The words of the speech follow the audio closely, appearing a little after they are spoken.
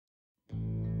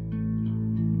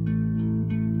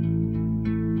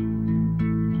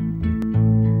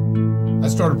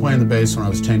started playing the bass when I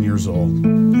was 10 years old,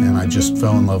 and I just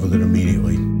fell in love with it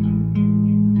immediately.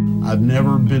 I've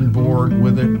never been bored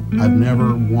with it. I've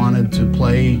never wanted to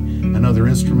play another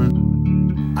instrument.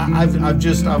 I've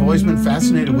always been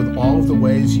fascinated with all of the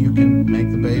ways you can make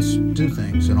the bass do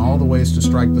things, and all the ways to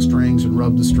strike the strings and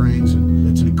rub the strings. And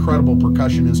it's an incredible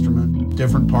percussion instrument.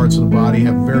 Different parts of the body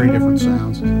have very different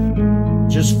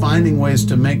sounds. Just finding ways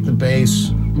to make the bass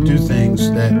do things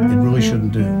that it really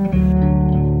shouldn't do.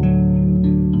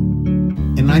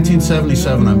 In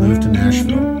 1977, I moved to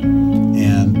Nashville,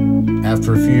 and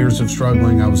after a few years of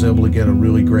struggling, I was able to get a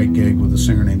really great gig with a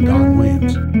singer named Don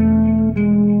Williams.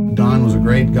 Don was a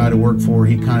great guy to work for.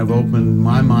 He kind of opened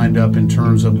my mind up in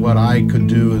terms of what I could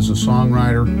do as a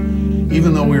songwriter.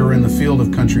 Even though we were in the field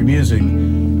of country music,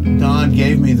 Don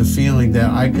gave me the feeling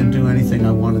that I could do anything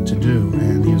I wanted to do,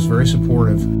 and he was very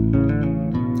supportive.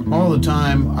 All the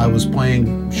time I was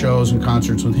playing shows and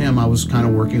concerts with him, I was kind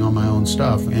of working on my own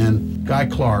stuff. And Guy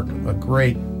Clark, a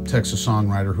great Texas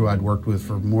songwriter who I'd worked with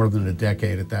for more than a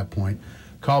decade at that point,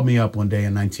 called me up one day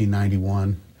in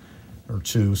 1991 or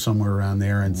two, somewhere around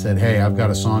there, and said, "Hey, I've got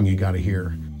a song you got to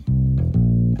hear."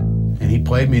 And he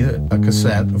played me a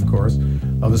cassette, of course,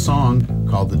 of a song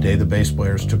called "The Day the Bass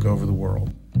Players Took Over the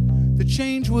World." The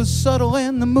change was subtle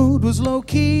and the mood was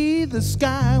low-key. The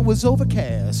sky was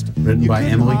overcast. Written by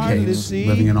Emily Cates,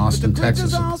 living in Austin,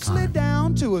 Texas at the time. Slid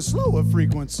down to a slower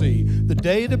frequency. The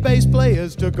day the bass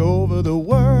players took over the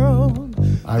world.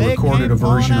 I recorded a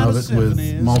version of it with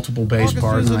multiple bass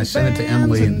parts, and I sent it to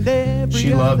Emily, and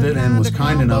she loved it and was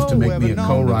kind enough to make me a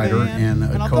co-writer and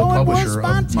a co-publisher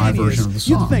of my version of the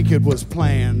song. You'd think it was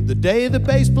planned. The day the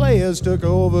bass players took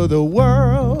over the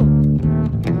world.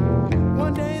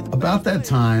 About that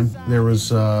time, there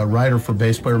was a writer for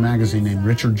Bass Player magazine named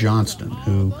Richard Johnston,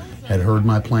 who had heard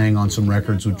my playing on some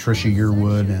records with Trisha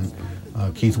Yearwood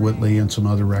and Keith Whitley and some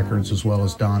other records, as well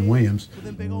as Don Williams.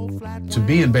 To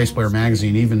be in Bass Player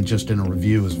magazine, even just in a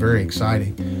review, was very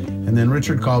exciting. And then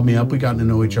Richard called me up, we got to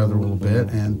know each other a little bit,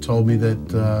 and told me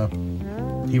that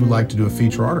he would like to do a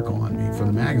feature article on me for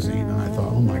the magazine. And I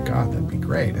thought, oh my God, that'd be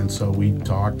great. And so we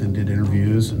talked and did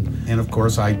interviews, and of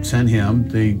course I sent him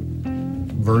the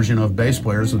version of Bass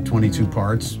Players with 22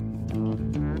 parts.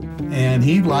 And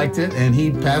he liked it, and he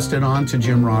passed it on to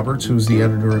Jim Roberts, who was the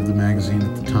editor of the magazine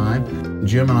at the time.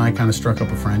 Jim and I kind of struck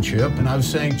up a friendship, and I was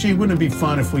saying, gee, wouldn't it be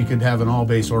fun if we could have an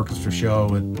all-bass orchestra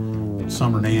show at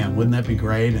Summer NAMM? Wouldn't that be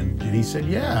great? And he said,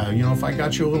 yeah, you know, if I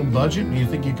got you a little budget, do you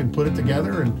think you could put it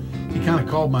together? And he kind of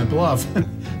called my bluff.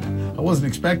 I wasn't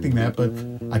expecting that, but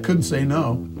I couldn't say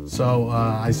no. So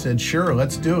I said, sure,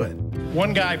 let's do it.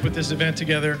 One guy put this event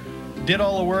together, did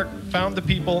all the work, found the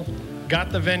people,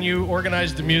 got the venue,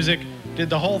 organized the music,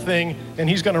 did the whole thing, and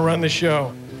he's going to run the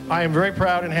show. I am very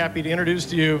proud and happy to introduce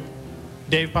to you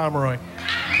Dave Pomeroy.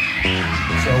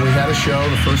 So we had a show,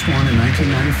 the first one in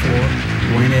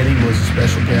 1994. Duane Eddy was a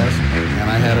special guest, and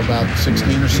I had about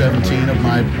 16 or 17 of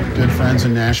my good friends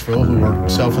in Nashville who were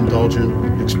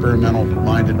self-indulgent,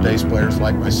 experimental-minded bass players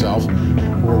like myself,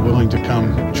 who were willing to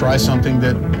come try something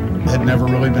that had never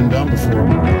really been done before.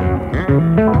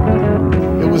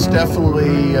 It was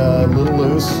definitely a little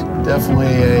loose, definitely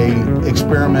an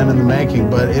experiment in the making,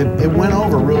 but it went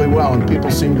over really well, and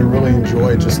people seemed to really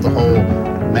enjoy just the whole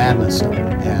madness of it,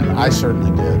 and I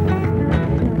certainly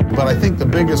did. But I think the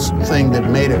biggest thing that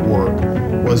made it work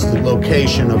was the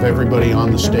location of everybody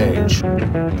on the stage.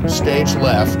 Stage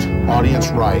left, audience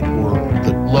right, were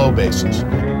the low basses.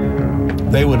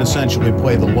 They would essentially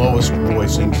play the lowest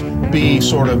voicings, be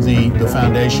sort of the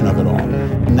foundation of it all.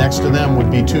 Next to them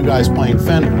would be two guys playing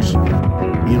Fenders.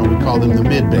 You know, we call them the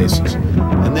mid basses.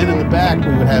 And then in the back,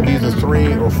 we would have either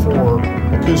 3 or 4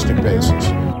 acoustic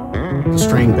basses. The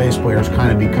string bass players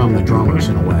kind of become the drummers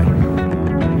in a way.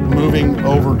 Moving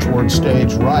over towards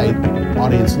stage right,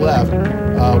 audience left,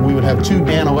 we would have 2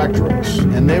 Danelectros,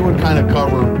 and they would kind of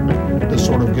cover the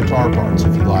sort of guitar parts,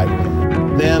 if you like.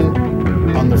 Then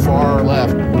on the far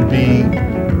left would be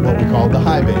what we called the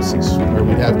high basses, where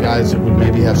we'd have guys that would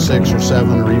maybe have 6 or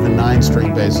 7 or even 9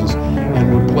 string basses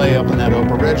and would play up in that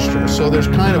upper register. So there's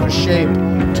kind of a shape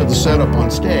to the setup on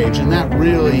stage, and that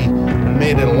really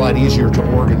made it a lot easier to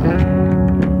organize.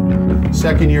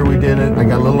 Second year we did it, I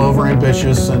got a little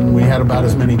overambitious, and we had about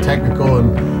as many technical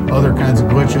and other kinds of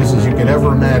glitches as you could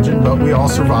ever imagine, but we all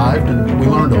survived and we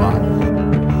learned a lot.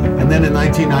 And then in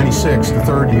 1996, the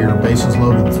third year, Basses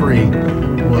Loaded 3,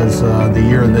 was the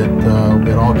year that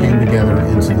it all came together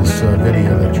into this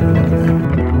video that you're looking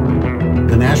at.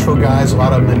 The Nashville guys, a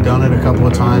lot of them had done it a couple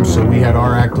of times, so we had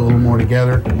our act a little more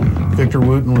together. Victor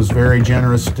Wooten was very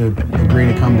generous to agree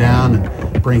to come down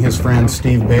and bring his friends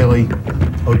Steve Bailey,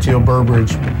 Oteil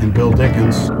Burbridge, and Bill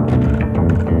Dickens.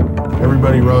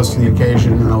 everybody rose to the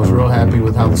occasion, and I was real happy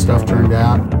with how the stuff turned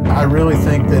out. I really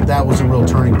think that that was a real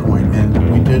turning point,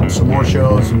 and we did some more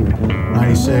shows in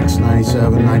 96,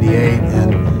 97, 98,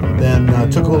 and then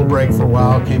took a little break for a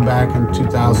while, came back in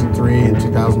 2003 and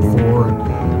 2004,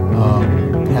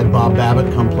 and had Bob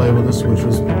Babbitt come play with us, which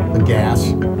was a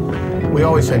gas. We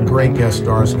always had great guest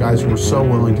stars, guys who were so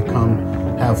willing to come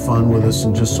have fun with us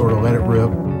and just sort of let it rip.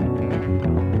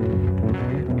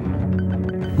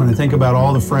 When I think about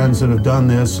all the friends that have done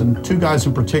this, and two guys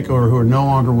in particular who are no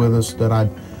longer with us that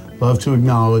I'd love to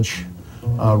acknowledge,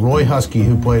 Roy Husky,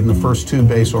 who played in the first two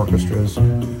bass orchestras.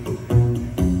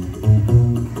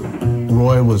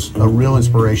 Roy was a real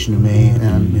inspiration to me,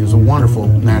 and he was a wonderful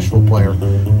Nashville player,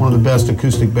 one of the best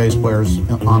acoustic bass players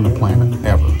on the planet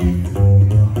ever.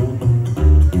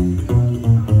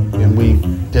 And we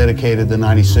dedicated the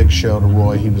 96 show to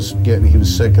Roy. He was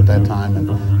sick at that time,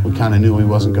 and we kind of knew he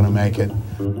wasn't going to make it.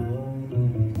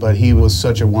 But he was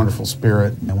such a wonderful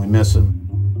spirit, and we miss him.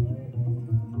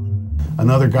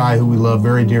 Another guy who we loved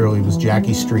very dearly was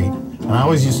Jackie Street. And I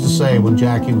always used to say when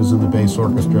Jackie was in the bass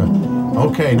orchestra,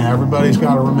 okay, now everybody's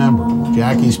got to remember,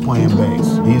 Jackie's playing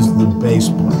bass. He's the bass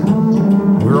player.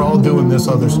 We're all doing this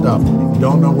other stuff. If you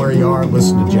don't know where you are,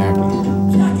 listen to Jackie.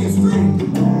 Jackie Street!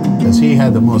 Because he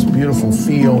had the most beautiful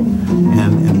feel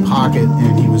and pocket,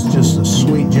 and he was just a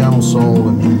sweet, gentle soul,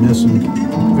 and we miss him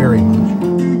very much.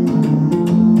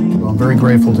 I'm very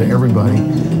grateful to everybody.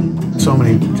 So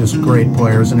many just great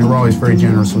players, and they were always very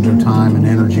generous with their time and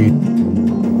energy.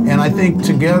 And I think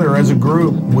together as a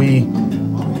group, we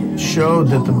showed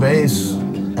that the bass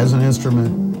as an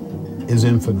instrument is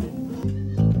infinite.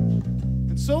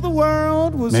 And so the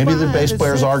world was maybe the bass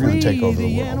players are going to take over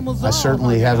the world. I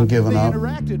certainly haven't given up.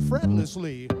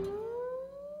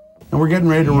 And we're getting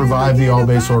ready to revive the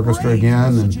all-bass orchestra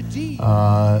again, and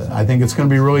I think it's going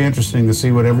to be really interesting to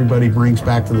see what everybody brings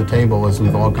back to the table as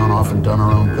we've all gone off and done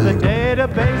our own thing. The day the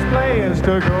bass players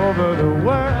took over the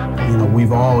world. You know,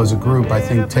 we've all, as a group, I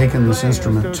think, taken this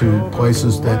instrument to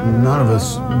places that none of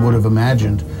us would have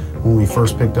imagined when we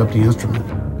first picked up the instrument.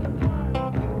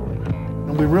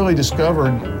 And we really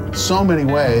discovered so many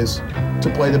ways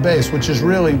to play the bass, which is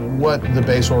really what the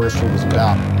bass orchestra was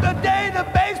about. The day the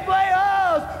bass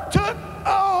players took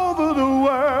over the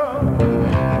world.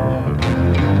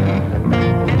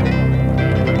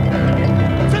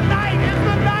 Tonight is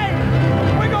the night.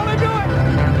 We're gonna do it.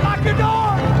 Lock your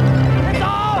door. It's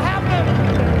all happening.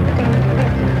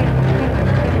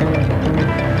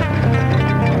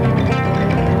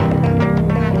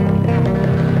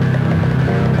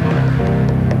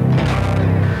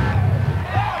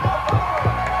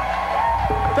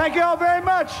 Thank you all very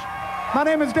much. My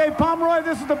name is Dave Pomeroy.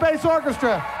 This is the Bass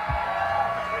Orchestra.